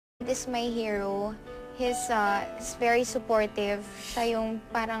is my hero. He's very supportive. Siya yung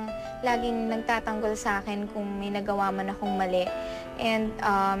parang laging nagtatanggol sa akin kung may nagawa man akong mali. And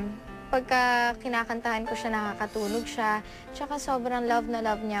pagka kinakantahan ko siya, nakakatulog siya. Tsaka sobrang love na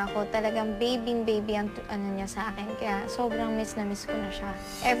love niya ako. Talagang baby ang ano niya sa akin. Kaya sobrang miss na miss ko na siya.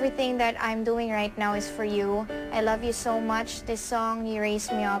 Everything that I'm doing right now is for you. I love you so much. This song, You Raise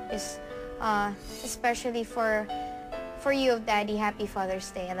Me Up, is especially for you of Daddy. Happy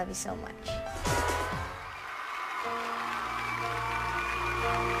Father's Day. I love you so much.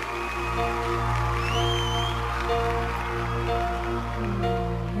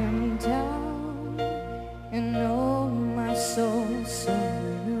 I'm down and oh my soul so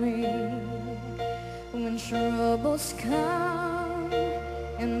weary. When troubles come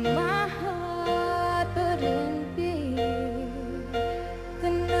and my heart burden be,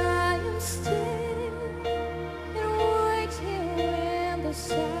 then I am still and waiting in the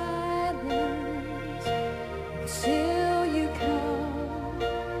silence till you come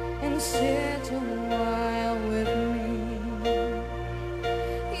and sit a while with me.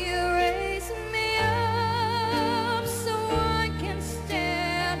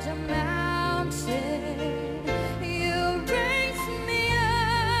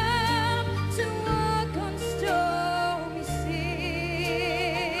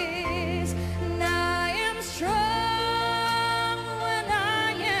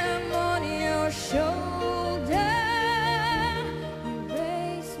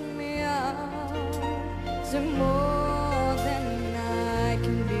 More than I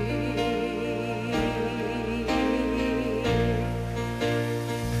can be.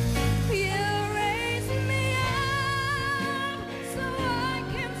 You raise me up so I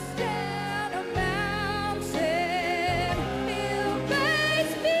can stand a mountain. You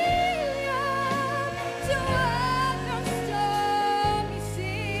raise me up to walk on stormy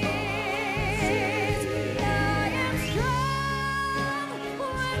seas. I am strong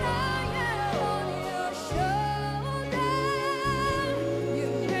when I am on your shoulder. You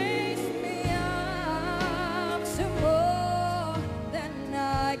raise me up to more than I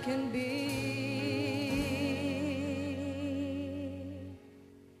can be.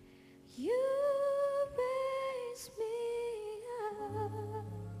 You raise me up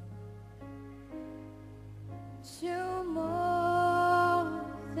to more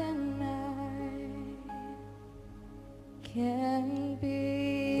than I can be.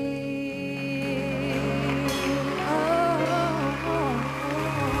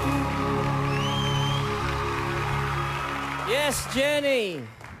 Yes, Jenny!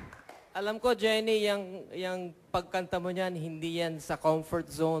 Alam ko, Jenny, yung pagkanta mo niyan, hindi yan sa comfort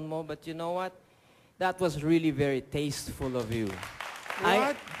zone mo. But you know what? That was really very tasteful of you.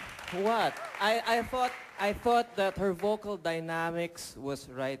 What? What? I thought that her vocal dynamics was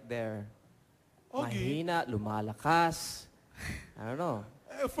right there. Okay. Mahina, lumalakas. I don't know.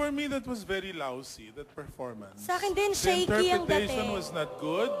 For me, that was very lousy, that performance. Sa akin din, The shaky ang interpretation dating. was not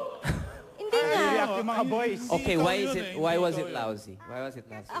good. Hindi nga. React yung mga boys. Okay, Ikaw why yun is it? eh, Why hindi was ikaw it yun. lousy? Why was it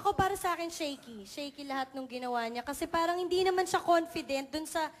lousy? Ako para sa akin, shaky. Shaky lahat nung ginawa niya. Kasi parang hindi naman siya confident dun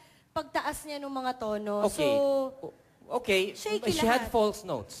sa pagtaas niya ng mga tono. Okay. So, Okay, shaky she had lahat. false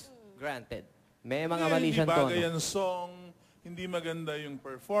notes. Granted. May mga mali Hindi siyang tono. bagay ang song, hindi maganda yung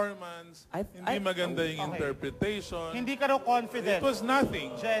performance, hindi maganda yung okay. interpretation. Hindi ka raw confident. It was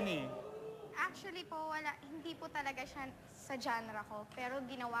nothing. Jenny. Actually po, hindi po talaga siya sa genre ko, pero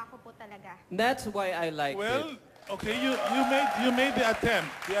ginawa ko po talaga. That's why I liked Well, it. okay, you made the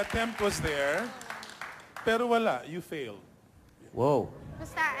attempt. The attempt was there, pero wala, you failed. Whoa.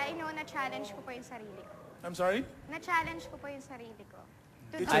 Basta, I know na-challenge ko po yung sarili ko. I'm sorry? Na-challenge ko po yung sarili ko.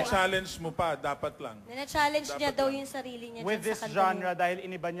 I-challenge mo pa, dapat lang. na-challenge niya Dapat daw lang. yung sarili niya With dyan this sa kanta genre, dahil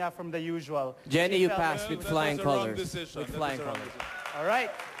iniba niya from the usual. Jenny, you She felt- passed with That flying was a wrong colors. decision. With That flying was a wrong colors. decision. All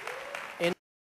right.